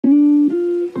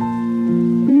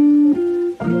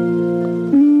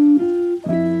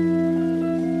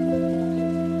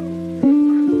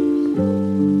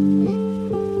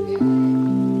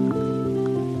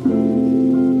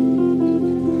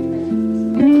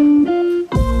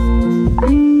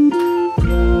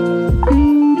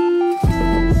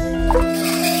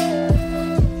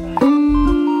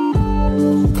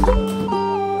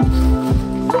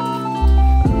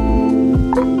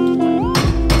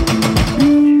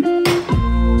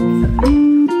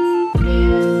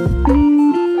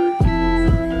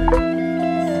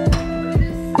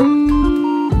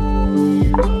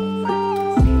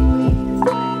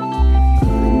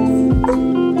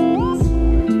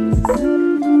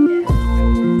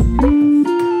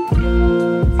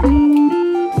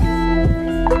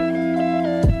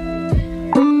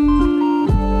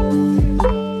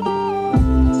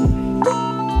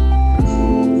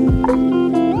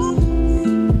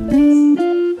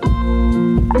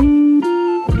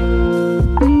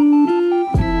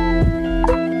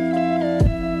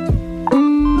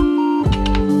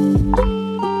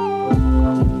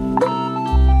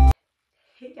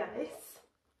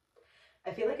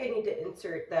need to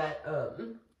insert that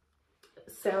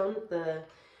sound, the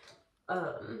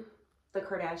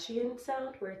Kardashian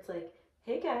sound where it's like,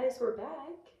 hey guys, we're back.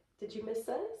 Did you miss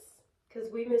us?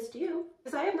 Because we missed you.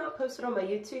 Because I have not posted on my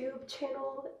YouTube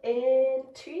channel in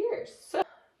 2 years. So,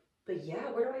 but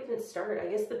yeah, where do I even start? I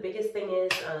guess the biggest thing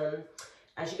is,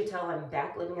 as you can tell, I'm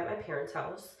back living at my parents'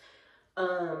 house.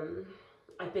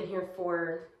 I've been here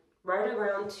for right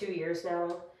around 2 years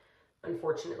now,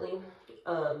 unfortunately,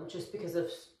 just because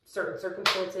of certain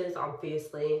circumstances.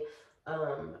 Obviously,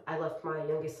 I left my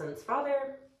youngest son's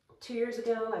father 2 years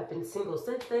ago. I've been single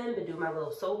since then, been doing my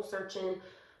little soul searching.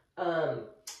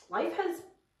 Life has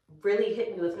really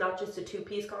hit me with not just a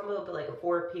 2-piece combo, but like a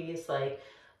 4-piece, like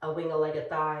a wing, a leg, a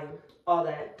thigh, all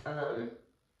that.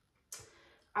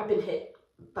 I've been hit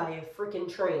by a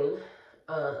freaking train,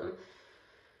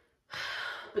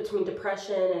 between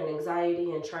depression and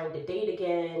anxiety and trying to date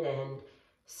again and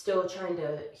still trying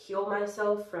to heal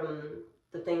myself from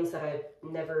the things that I've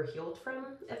never healed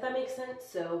from, if that makes sense.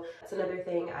 So that's another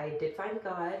thing. I did find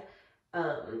God.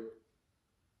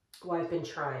 Well, I've been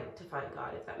trying to find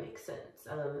God, if that makes sense.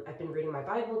 I've been reading my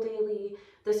Bible daily.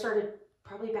 This started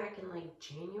probably back in like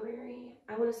January,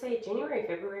 I want to say January,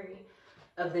 February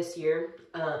of this year.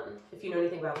 If you know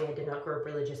anything about me, I did not grow up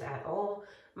religious at all.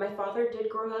 My father did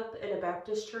grow up in a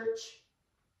Baptist church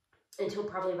until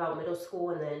probably about middle school,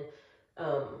 and then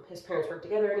his parents weren't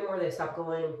together anymore. They stopped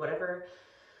going, whatever.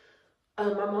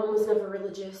 My mom was never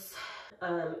religious.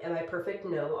 Am I perfect?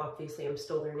 No, obviously I'm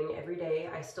still learning every day.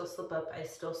 I still slip up, I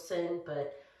still sin,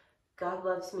 but God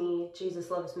loves me,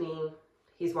 Jesus loves me.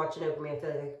 He's watching over me. I feel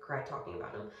like I could cry talking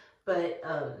about him. But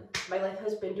my life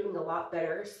has been doing a lot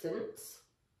better since.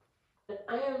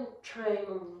 I am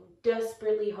trying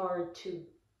desperately hard to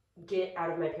get out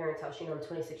of my parents' house. You know, I'm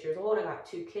 26 years old, I got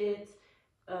 2 kids.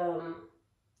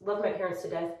 Love my parents to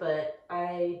death, but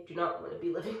I do not want to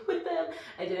be living with them.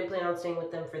 I didn't plan on staying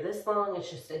with them for this long. It's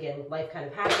just, again, life kind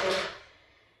of happened.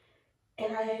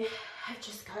 And I have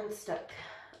just gotten stuck.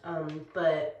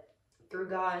 But through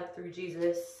God, through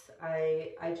Jesus,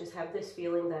 I just have this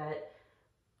feeling that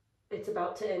it's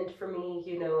about to end for me.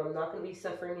 You know, I'm not going to be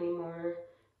suffering anymore.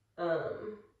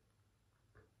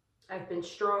 I've been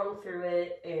strong through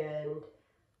it, and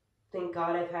thank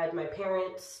God I've had my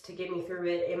parents to get me through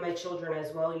it, and my children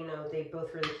as well. You know, they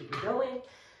both really keep me going.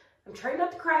 I'm trying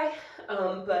not to cry,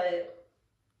 but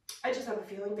I just have a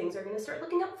feeling things are going to start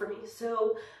looking up for me.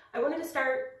 So I wanted to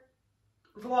start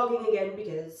vlogging again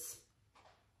because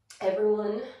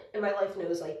everyone in my life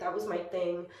knows, like, that was my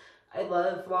thing. I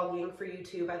love vlogging for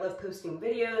YouTube. I love posting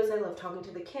videos. I love talking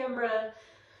to the camera.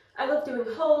 I love doing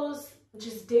hauls,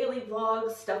 just daily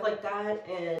vlogs, stuff like that.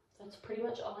 And that's pretty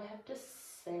much all I have to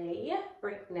say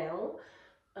right now.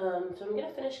 So I'm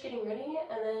gonna finish getting ready,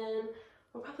 and then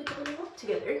we'll probably go on a walk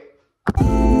together.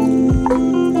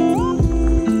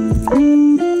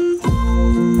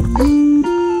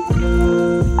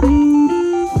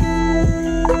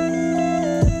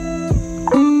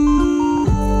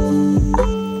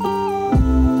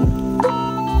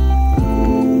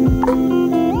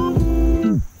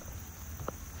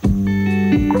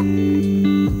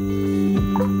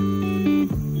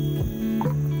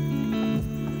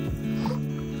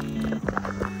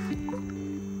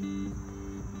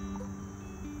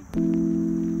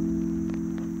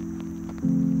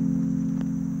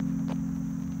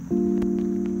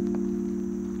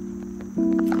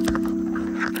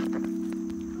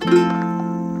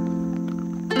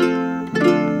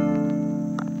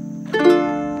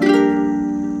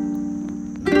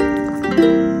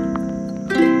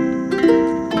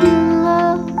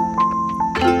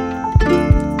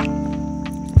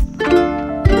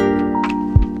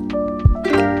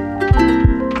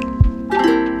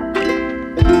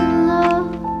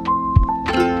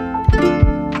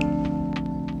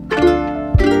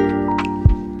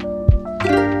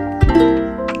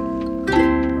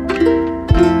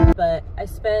 I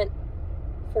spent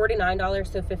 $49,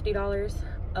 so $50.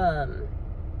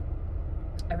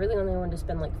 I really only wanted to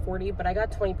spend like $40, but I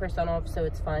got 20% off, so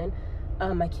it's fine.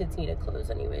 My kids needed clothes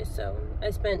anyway, so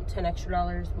I spent $10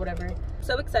 extra, whatever.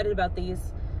 So excited about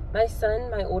these. My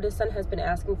son, my oldest son, has been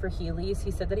asking for Heelys.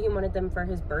 He said that he wanted them for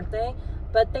his birthday,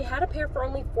 but they had a pair for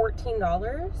only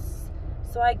 $14.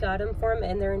 So I got them for him,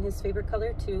 and they're in his favorite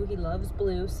color too. He loves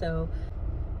blue, so.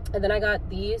 And then I got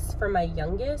these for my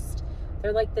youngest.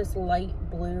 They're like this light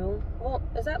blue. Well,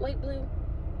 is that light blue?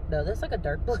 No, that's like a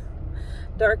dark blue.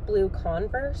 Dark blue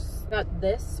Converse. Got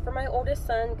this for my oldest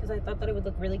son because I thought that it would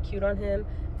look really cute on him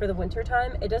for the winter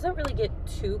time. It doesn't really get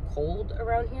too cold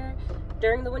around here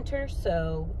during the winter,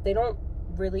 so they don't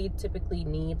really typically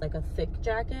need like a thick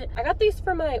jacket. I got these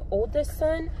for my oldest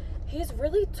son. He's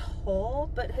really tall,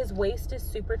 but his waist is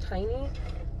super tiny.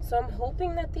 So I'm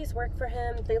hoping that these work for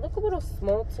him. They look a little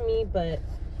small to me, but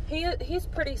he's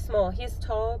pretty small. He's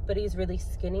tall, but he's really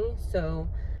skinny. So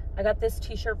I got this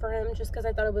t-shirt for him just because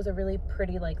I thought it was a really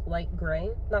pretty, like, light gray.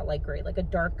 Not light gray, like a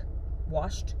dark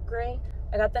washed gray.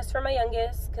 I got this for my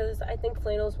youngest because I think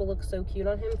flannels will look so cute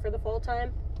on him for the fall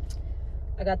time.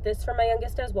 I got this for my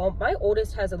youngest as well. My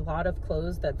oldest has a lot of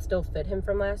clothes that still fit him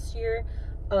from last year,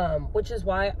 which is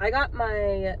why I got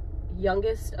my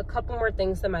youngest a couple more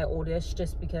things than my oldest,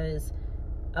 just because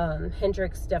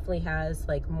Hendrix definitely has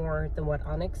like more than what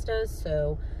Onyx does.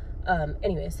 So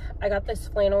anyways, I got this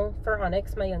flannel for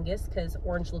Onyx, my youngest, because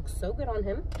orange looks so good on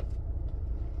him.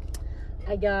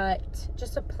 I got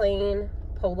just a plain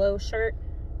polo shirt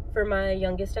for my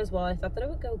youngest as well. I thought that it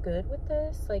would go good with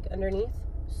this, like underneath.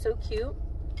 So cute.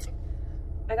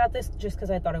 I got this just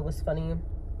because I thought it was funny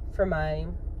for my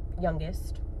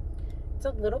youngest. It's a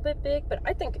little bit big, but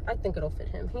I think it'll fit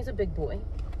him. He's a big boy.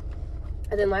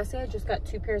 And then lastly, I just got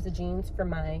 2 pairs of jeans for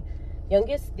my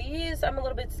youngest. These, I'm a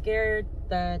little bit scared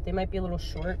that they might be a little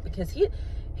short because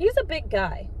he's a big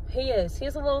guy. He's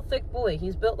a little thick boy.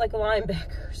 He's built like a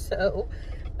linebacker. So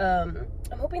I'm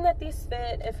hoping that these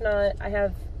fit. If not, I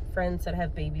have friends that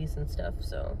have babies and stuff,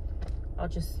 so I'll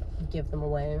just give them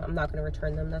away. I'm not going to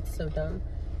return them. That's so dumb.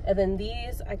 And then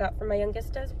these I got for my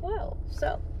youngest as well.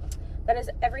 So that is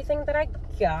everything that I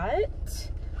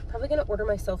got. Probably going to order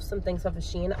myself some things off of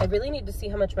Shein. I really need to see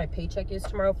how much my paycheck is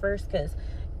tomorrow first, because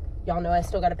y'all know I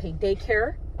still got to pay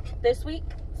daycare this week.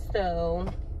 So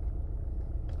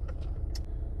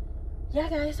yeah,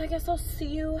 guys, I guess I'll see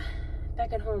you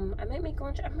back at home. I might make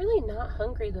lunch. I'm really not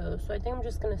hungry though, so I think I'm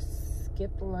just going to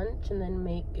skip lunch and then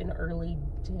make an early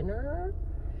dinner.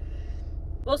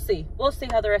 We'll see. We'll see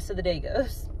how the rest of the day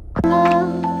goes. Go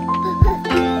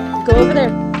over there.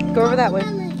 Go over that way.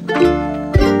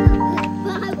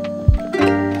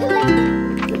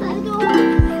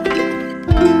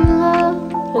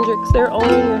 Hendrix, they're all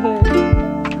in your hair.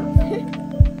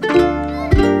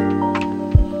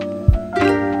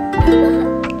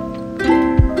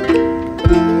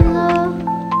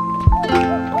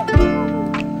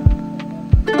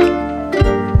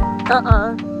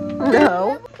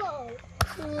 No.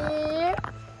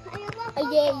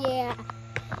 Yeah.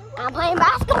 I'm playing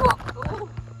basketball.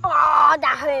 Oh,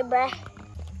 that hurt, bruh.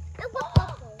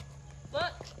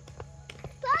 Look.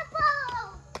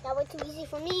 That was too easy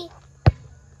for me.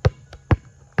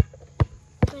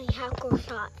 20 half-court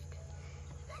shots.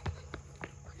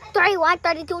 31,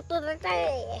 32, 33.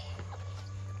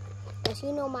 Yes,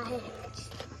 you know my head hurts.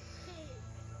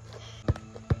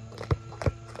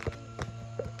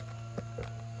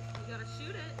 You gotta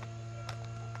shoot it.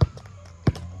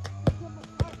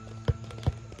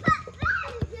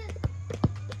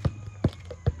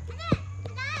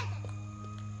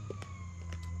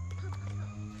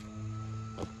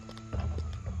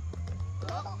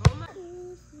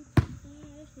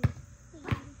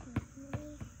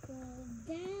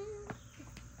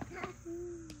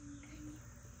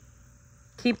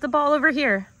 Keep the ball over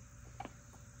here.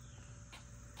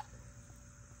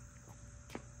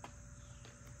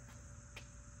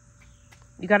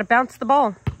 You gotta bounce the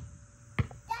ball.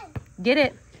 Get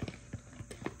it.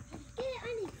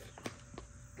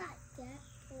 Got that.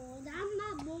 Oh, that's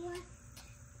my boy.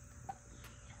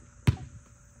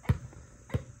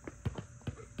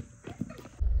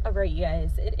 All right, you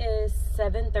guys, it is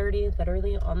 7:30,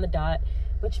 literally on the dot,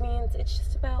 which means it's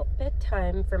just about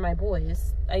bedtime for my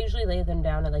boys. I usually lay them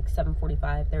down at like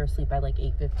 7:45. They're asleep by like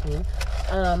 8:15.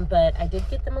 But I did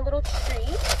get them a little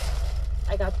treat.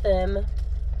 I got them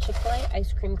Chick-fil-A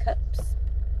ice cream cups.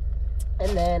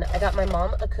 And then I got my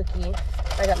mom a cookie.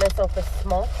 I got myself a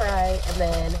small fry and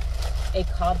then a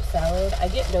Cobb salad. I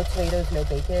get no tomatoes, no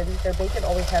bacon. Their bacon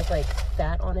always has like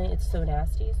fat on it. It's so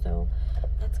nasty. So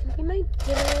that's gonna be my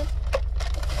dinner.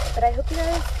 But I hope you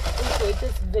guys enjoyed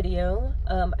this video.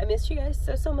 I missed you guys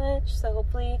so much. So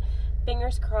hopefully,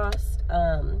 fingers crossed,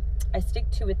 I stick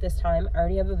to it this time. I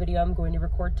already have a video I'm going to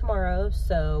record tomorrow.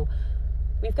 So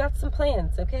we've got some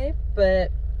plans, okay?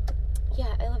 But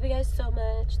yeah, I love you guys so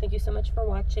much. Thank you so much for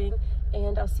watching.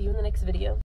 And I'll see you in the next video.